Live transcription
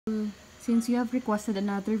Since you have requested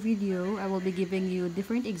another video, I will be giving you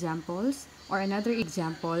different examples or another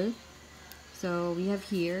example. So we have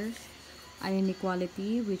here an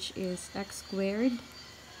inequality which is x squared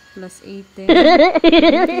plus 8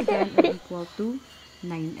 greater than or equal to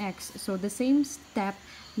 9x. So the same step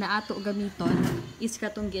na ato gamiton is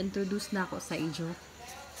katong gi-introduce na ako sa inyo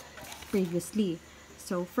previously.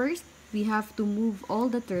 So first, we have to move all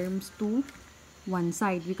the terms to one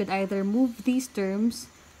side. We could either move these terms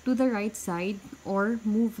to the right side or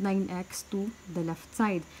move 9x to the left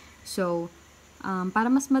side. So, para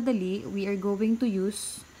mas madali, we are going to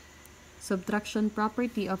use subtraction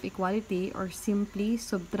property of equality or simply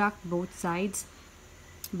subtract both sides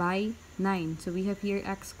by 9. So, we have here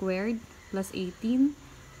x squared plus 18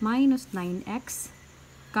 minus 9x.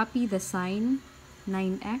 Copy the sign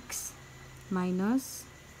 9x minus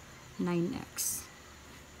 9x.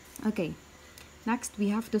 Okay, next we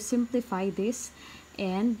have to simplify this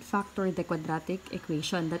and factor the quadratic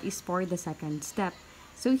equation. That is for the second step.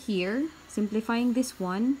 So here, simplifying this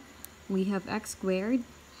one, we have x squared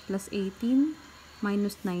plus 18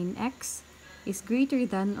 minus 9x is greater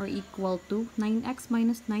than or equal to 9x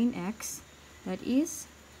minus 9x. That is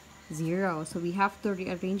 0. So we have to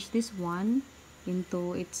rearrange this one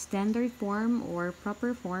into its standard form or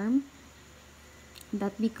proper form.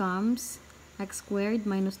 That becomes x squared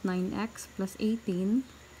minus 9x plus 18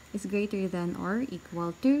 is greater than or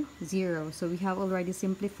equal to 0. So we have already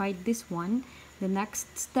simplified this one. The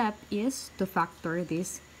next step is to factor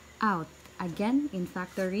this out. Again, in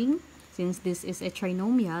factoring, since this is a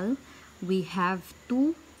trinomial, we have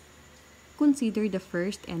to consider the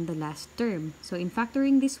first and the last term. So in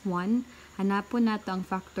factoring this one, hanapon nato ang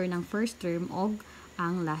factor ng first term o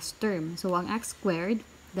ang last term. So ang x squared,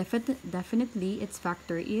 definitely its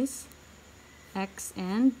factor is x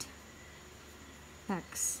and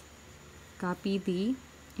x. Copy the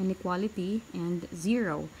inequality and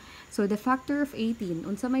 0. So the factor of 18,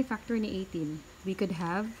 unsa may factor ni 18? We could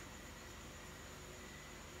have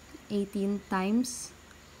 18 times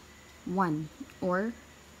 1 or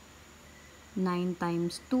 9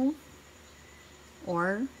 times 2,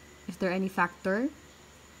 or is there any factor?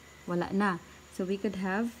 Wala na. So we could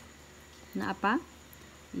have naa pa?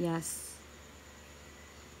 Yes.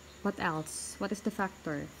 What else? What is the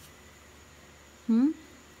factor?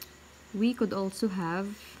 We could also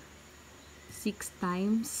have 6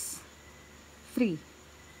 times 3.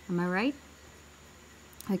 Am I right?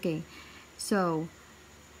 Okay. So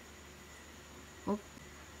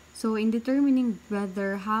in determining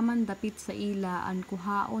whether haman dapit sa ila ang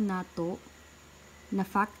kuhaon nato na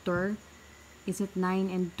factor, is it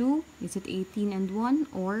 9 and 2? Is it 18 and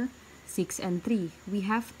 1? Or 6 and 3? We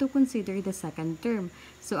have to consider the second term.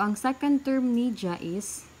 So ang second term ni Ja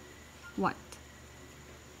is what?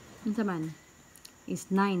 Unsa man?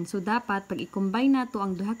 Is 9. So dapat pag i-combine nato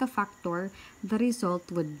ang duha ka factor, the result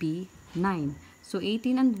would be 9. So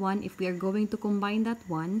 18 and 1, if we are going to combine that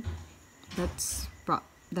one,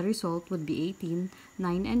 the result would be 18.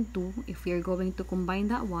 9 and 2, if we are going to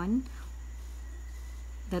combine that one,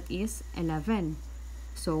 that is 11.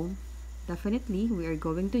 So definitely we are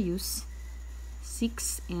going to use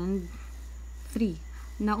 6 and 3.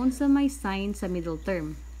 Naunsa may sign sa middle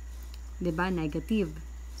term? Diba? Negative.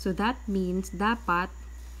 So that means dapat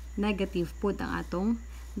negative po ang atong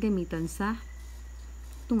gamiton sa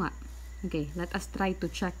tunga. Okay, let us try to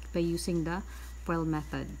check by using the FOIL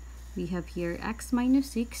method. We have here x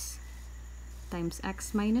minus 6 times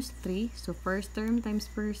x minus 3. So first term times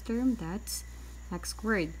first term, that's x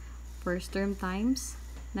squared. First term times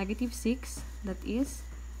negative 6, that is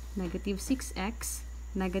negative 6x.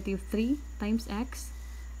 Negative 3 times x,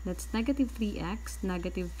 that's negative 3x.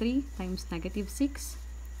 Negative 3 times negative 6,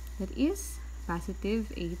 that is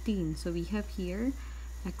positive 18. So we have here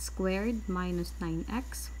x squared minus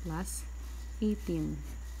 9x plus 18.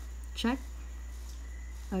 Check.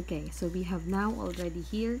 Okay, so we have now already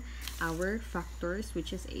here our factors,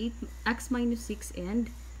 which is x minus 6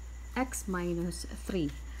 and x minus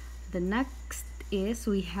 3. The next is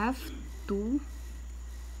we have to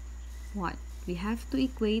what? We have to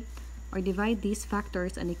equate or divide these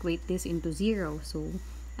factors and equate this into 0. So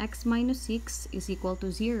x minus 6 is equal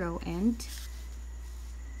to 0 and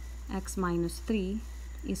x minus 3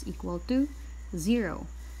 is equal to 0.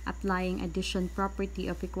 Applying addition property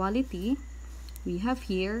of equality, we have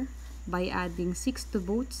here, by adding 6 to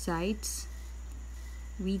both sides,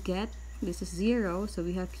 we get, this is 0, so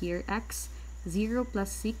we have here x 0 plus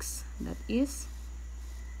 6, that is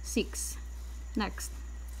 6. Next,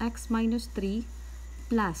 x minus 3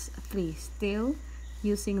 plus 3. Still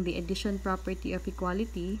using the addition property of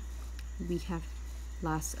equality, we have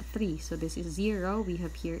plus 3. So this is 0. We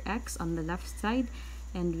have here x on the left side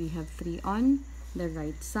and we have 3 on the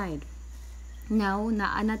right side. Now,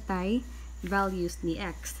 naanatay values ni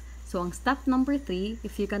x. So, ang step number 3,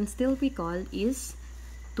 if you can still recall, is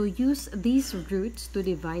to use these roots to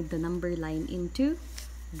divide the number line into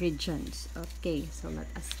regions. Okay, so let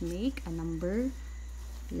us make a number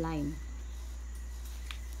line.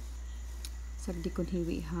 Sagdi kun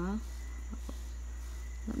hiwi ha.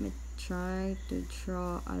 Let me try to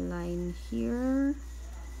draw a line here,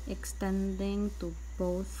 extending to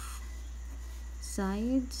both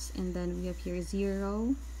sides, and then we have here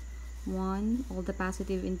 0, 1, all the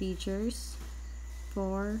positive integers,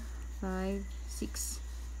 4, 5, 6,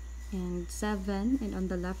 and 7, and on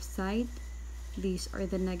the left side, these are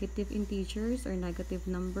the negative integers or negative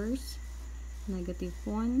numbers, negative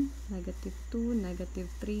 1, negative 2, negative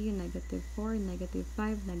 3, negative 4, negative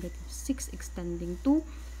 5, negative 6, extending to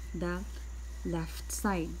the left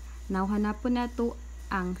side. Now, hanapon na to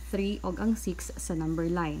ang 3 o ang 6 sa number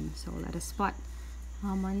line. So, let us spot.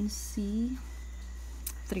 Haman si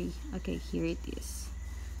 3. Okay, here it is.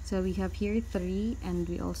 So, we have here 3 and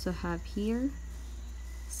we also have here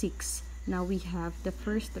 6. Now, we have the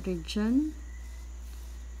first region,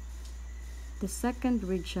 the second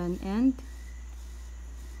region, and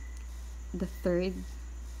the third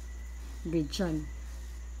region.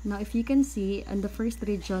 Now, if you can see, in the first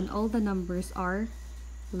region, all the numbers are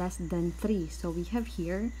less than 3. So, we have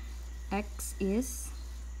here, x is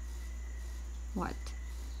what?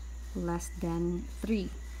 Less than 3.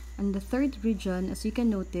 And the third region, as you can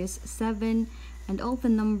notice, 7 and all the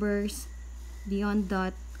numbers beyond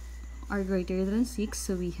that are greater than 6.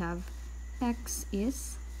 So, we have x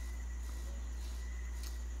is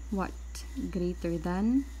what? Greater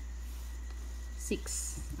than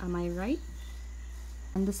 6. Am I right?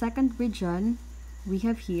 And the second region, we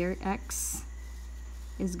have here x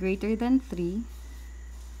is greater than 3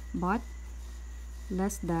 but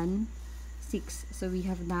less than 6. So we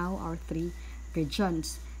have now our 3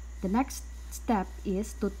 regions. The next step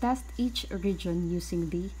is to test each region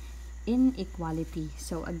using the inequality.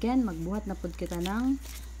 So again, magbuhat na pud kita ng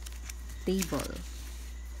table.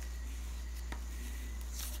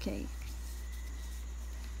 Okay.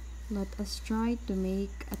 Let us try to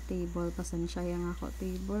make a table. Pasensya yang ako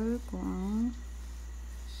table kung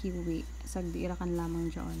hiwi. Sagdi irakan lamang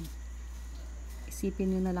dyan.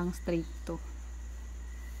 Isipin nyo na lang straight to.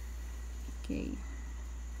 Okay.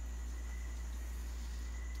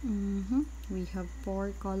 We have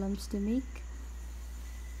 4 columns to make.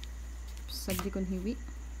 Sagdi kon hiwi.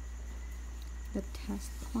 The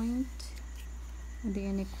test point, the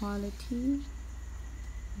inequality,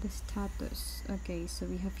 the status. Okay, so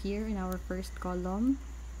we have here in our first column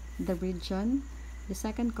the region. The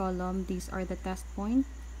second column, these are the test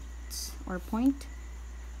points or point.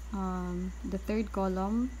 The third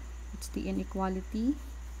column, it's the inequality.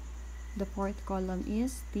 The fourth column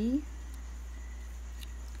is the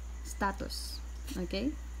status.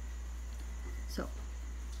 Okay, so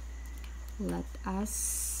let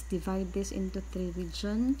us divide this into 3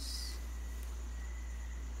 regions.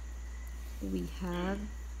 We have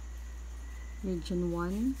region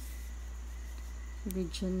 1,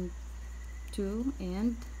 region 2,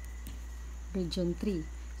 and region 3.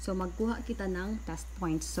 So, magkuha kita ng test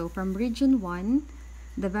points. So, from region 1,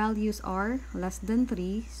 the values are less than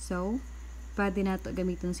 3. So, pwede na ito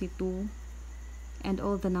gamitin si 2 and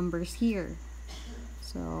all the numbers here.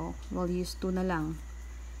 So, we'll use 2 na lang.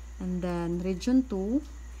 And then, region 2,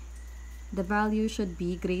 the value should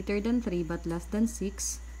be greater than 3 but less than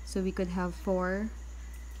 6. So, we could have 4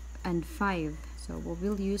 and 5. So, we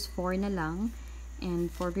will use 4 na lang. And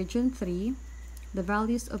for region 3, the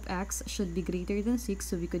values of x should be greater than 6.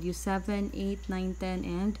 So, we could use 7, 8, 9, 10,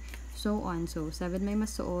 and so on. So, 7 may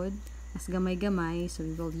masuod. Mas gamay-gamay. So,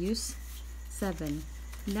 we will use 7.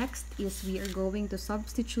 Next is we are going to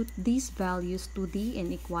substitute these values to the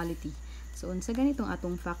inequality. So, unsa ganitong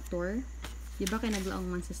atong factor, diba kay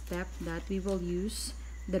naglaong man sa step that we will use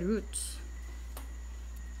the roots.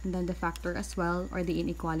 And then the factor as well, or the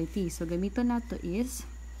inequality. So, gamito na to is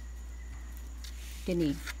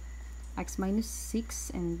kini. X minus 6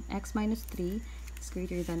 and x minus 3 is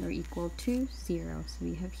greater than or equal to 0. So,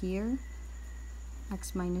 we have here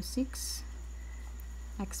x minus 6,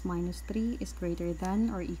 x minus 3 is greater than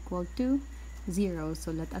or equal to 0. So,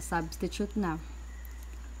 let us substitute na.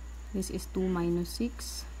 This is 2 minus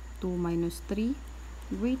 6, 2 minus 3,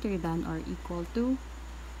 greater than or equal to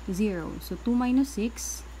 0. So, 2 minus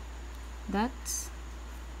 6, that's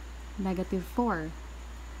negative 4.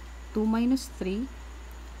 2 minus 3,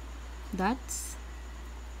 that's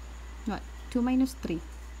what? 2 minus 3.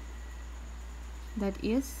 that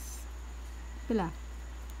is pila?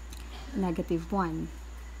 -1.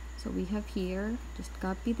 So we have here, just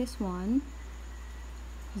copy this one,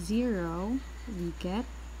 0, we get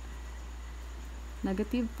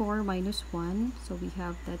 -4 minus 1. So we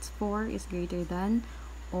have that's 4 is greater than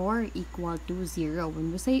or equal to 0.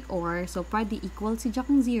 When we say or, so pwede equal siya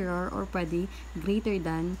kang 0 or pwede greater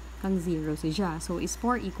than kang 0 siya. So is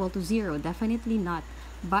 4 equal to 0? Definitely not.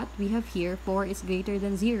 But we have here 4 is greater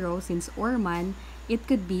than 0. Since or man, it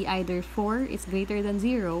could be either 4 is greater than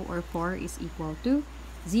 0 or 4 is equal to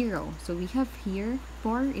 0. So we have here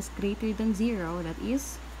 4 is greater than 0. That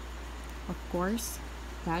is, of course,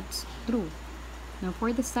 that's true. Now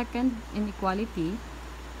for the second inequality,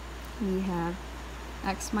 we have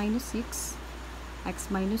x minus 6, x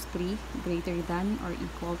minus 3 greater than or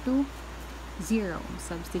equal to 0.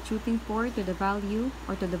 Substituting 4 to the value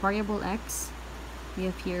or to the variable x, we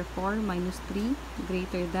have here 4 minus 3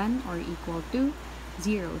 greater than or equal to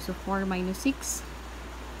 0. So 4 minus 6,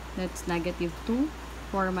 that's -2.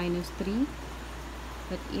 4 minus 3,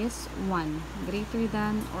 that is 1 greater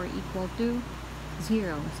than or equal to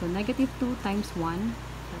 0. So -2 times 1,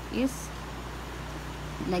 that is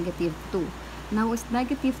 -2. Now, is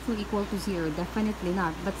 -2 equal to 0? Definitely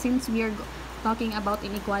not. But since we are talking about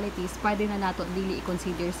inequalities, pwede na nato dili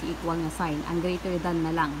i-consider si equal na sign. Ang greater than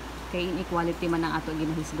na lang. Kay inequality man ang ato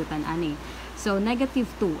ginahisgutan ani. So,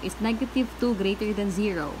 -2. Is -2 greater than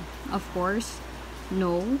 0? Of course,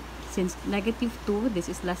 no. Since -2, this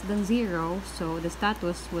is less than 0, so the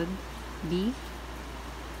status would be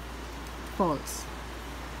false.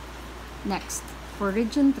 Next, for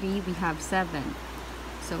region 3, we have 7.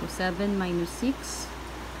 So, 7 minus 6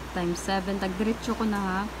 times 7. Tagdiretso ko na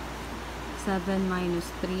ha. 7 minus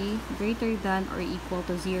 3 greater than or equal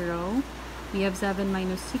to 0. We have 7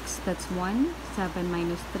 minus 6, that's 1. 7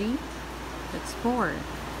 minus 3, that's 4.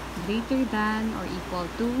 Greater than or equal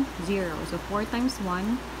to 0. So, 4 times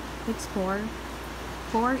 1, that's 4.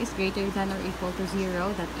 4 is greater than or equal to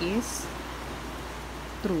 0. That is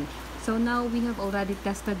true. So now we have already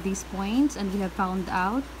tested these points and we have found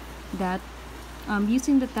out that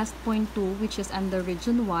using the test point 2, which is under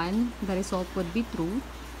region 1, the result would be true.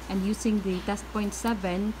 And using the test point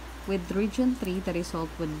 7 with region 3, the result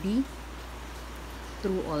would be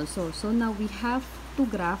true also. So now we have to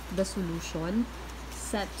graph the solution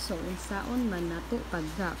set. So unsaon man nato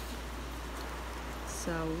pag-graph.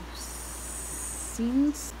 So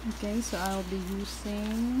since, okay, so I'll be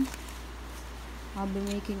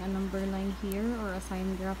making a number line here or a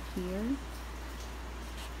sign graph here.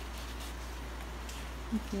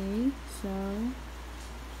 Okay, so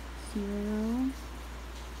 0,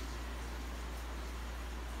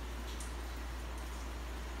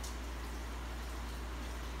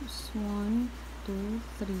 1, 2,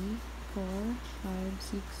 3, 4, 5,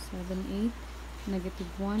 6, 7, 8,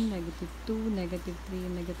 -1, -2,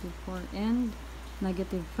 -3, -4, and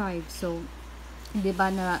 -5. So, di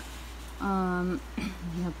ba na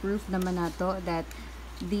proof naman nato that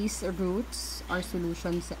these roots are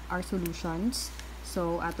solutions.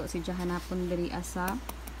 So, ato si hanapon diri asa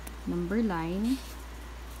number line.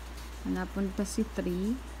 Hanapon ta si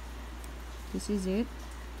 3. This is it.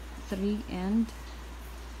 3 and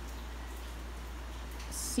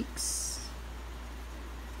 6.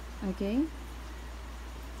 Okay?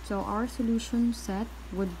 So, our solution set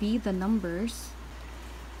would be the numbers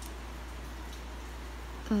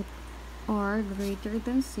that are greater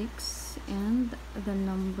than 6 and the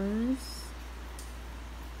numbers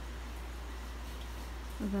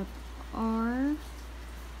that are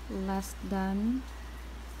less than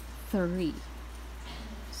 3.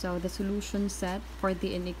 So the solution set for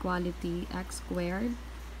the inequality x squared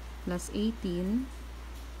plus 18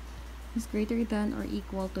 is greater than or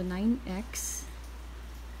equal to 9x,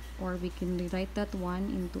 or we can rewrite that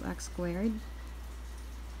one into x squared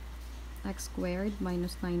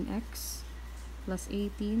minus 9x plus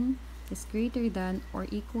 18 is greater than or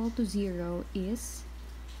equal to 0 is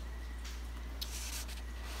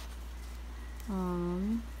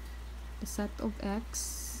the set of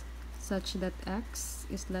x such that x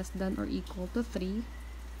is less than or equal to 3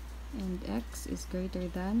 and x is greater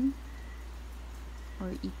than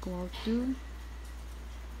or equal to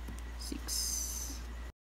 6.